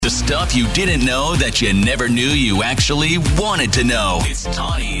stuff you didn't know that you never knew you actually wanted to know. It's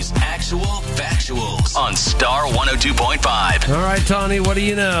Tawnee's Actual Factuals on Star 102.5. All right, Tawny, what do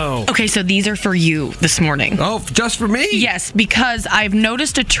you know? Okay, so these are for you this morning. Oh, just for me? Yes, because I've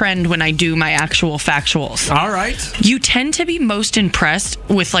noticed a trend when I do my actual factuals. All right. You tend to be most impressed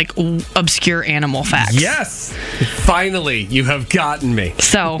with, like, obscure animal facts. Yes. Finally, you have gotten me.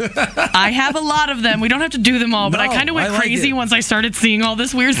 So, I have a lot of them. We don't have to do them all, but I kind of went crazy once I started seeing all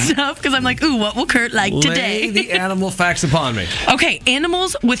this weird stuff, because I'm like, ooh, what will Kurt like today? Lay the animal facts upon me. Okay,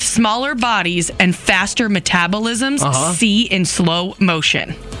 animals with smaller bodies and faster metabolisms see in slow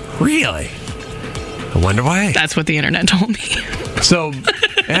motion. Really? I wonder why. That's what the internet told me. So,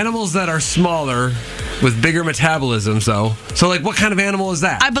 animals that are smaller with bigger metabolisms, though. So, like, what kind of animal is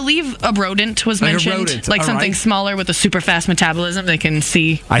that? I believe a rodent was Like mentioned. a rodent. Like All something right. smaller with a super fast metabolism they can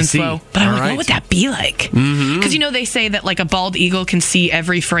see I and see. slow. But I'm All like, right. what would that be like? Because, you know, they say that, like, a bald eagle can see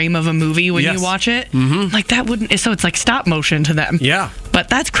every frame of a movie when Yes. you watch it. Like, that wouldn't... So it's like stop motion to them. Yeah. But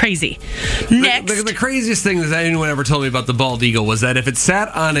that's crazy. Next. The craziest thing that anyone ever told me about the bald eagle was that if it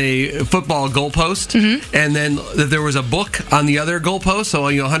sat on a football goalpost and then there was a book on the other goalpost, so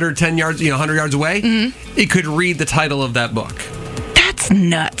 110 yards, 100 yards away, it could read the title of that book. That's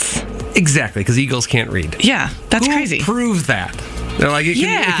nuts. Exactly, because eagles can't read. Yeah, that's Who crazy. proved that? They're like, it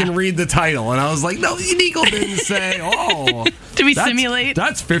can read the title. And I was like, no, an eagle didn't say, Did we simulate?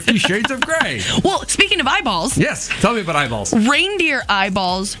 That's 50 Shades of Grey. Well, speaking of eyeballs... Yes, tell me about eyeballs. Reindeer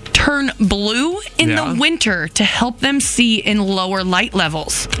eyeballs turn blue in the winter to help them see in lower light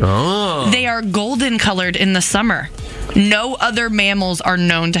levels. Oh. They are golden colored in the summer. No other mammals are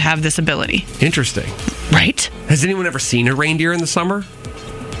known to have this ability. Interesting. Right? Has anyone ever seen a reindeer in the summer?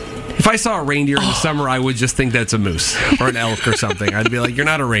 If I saw a reindeer in the summer, I would just think that's a moose or an elk or something. I'd be like, you're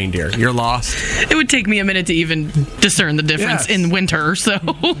not a reindeer. You're lost. It would take me a minute to even discern the difference in winter, so...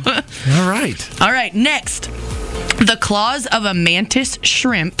 All right. All right, next. The claws of a mantis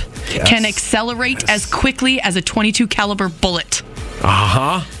shrimp can accelerate as quickly as a .22 caliber bullet.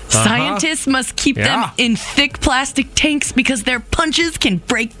 Scientists must keep them in thick plastic tanks because their punches can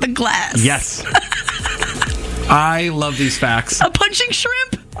break the glass. Yes. I love these facts. A punching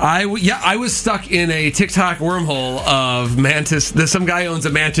shrimp? I was stuck in a TikTok wormhole of mantis. Some guy owns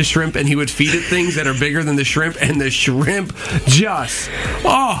a mantis shrimp, and he would feed it things that are bigger than the shrimp, and the shrimp just,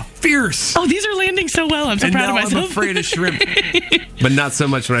 fierce. Oh, these are landing so well. I'm so proud of myself. I'm afraid of shrimp, but not so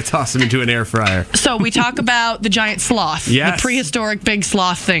much when I toss them into an air fryer. So we talk about the giant sloth, the prehistoric big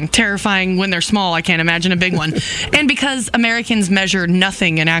sloth thing. Terrifying when they're small. I can't imagine a big one. And because Americans measure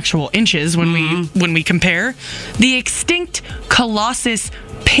nothing in actual inches when we compare, the extinct Colossus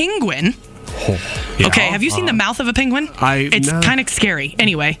penguin. Okay, have you seen the mouth of a penguin? It's kind of scary.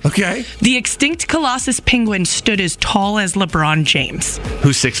 Anyway. Okay. The extinct Colossus penguin stood as tall as LeBron James.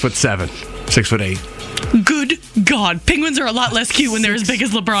 Who's 6'7", 6'8". Good God. Penguins are a lot less cute when they're as big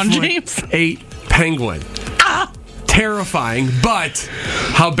as LeBron James. 8 penguin. Terrifying, but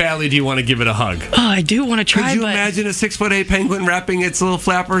how badly do you want to give it a hug? Oh, I do want to try, Could you imagine a 6'8" penguin wrapping its little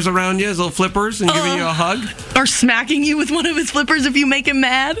flappers around you, his little flippers, and giving you a hug? Or smacking you with one of his flippers if you make him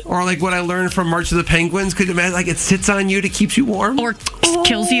mad? Or like what I learned from March of the Penguins, could you imagine, like it sits on you to keep you warm? Or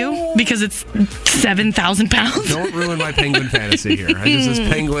kills you because it's 7,000 pounds? Don't ruin my penguin fantasy here. This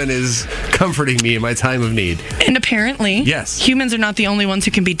penguin is comforting me in my time of need. And apparently, humans are not the only ones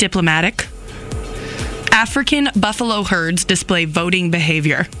who can be diplomatic. African buffalo herds display voting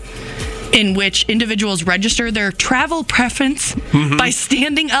behavior, in which individuals register their travel preference by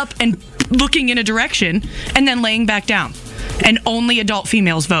standing up and looking in a direction and then laying back down. And only adult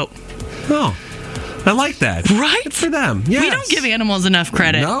females vote. Oh, I like that. Right? Good for them. Yes. We don't give animals enough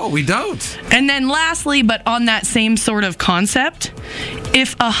credit. No, we don't. And then lastly, but on that same sort of concept,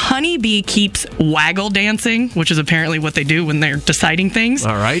 if a honeybee keeps waggle dancing, which is apparently what they do when they're deciding things,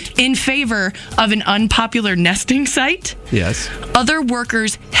 all right, in favor of an unpopular nesting site, other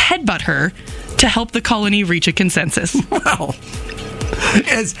workers headbutt her to help the colony reach a consensus. Wow.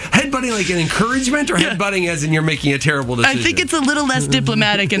 As headbutting like an encouragement, or headbutting as in you're making a terrible decision? I think it's a little less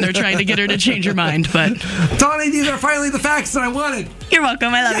diplomatic and they're trying to get her to change her mind, but... Tawny, these are finally the facts that I wanted. You're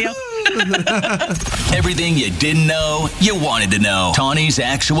welcome. I love you. Everything you didn't know, you wanted to know. Tawnee's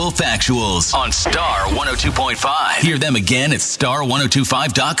Actual Factuals on Star 102.5. Hear them again at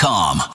star1025.com.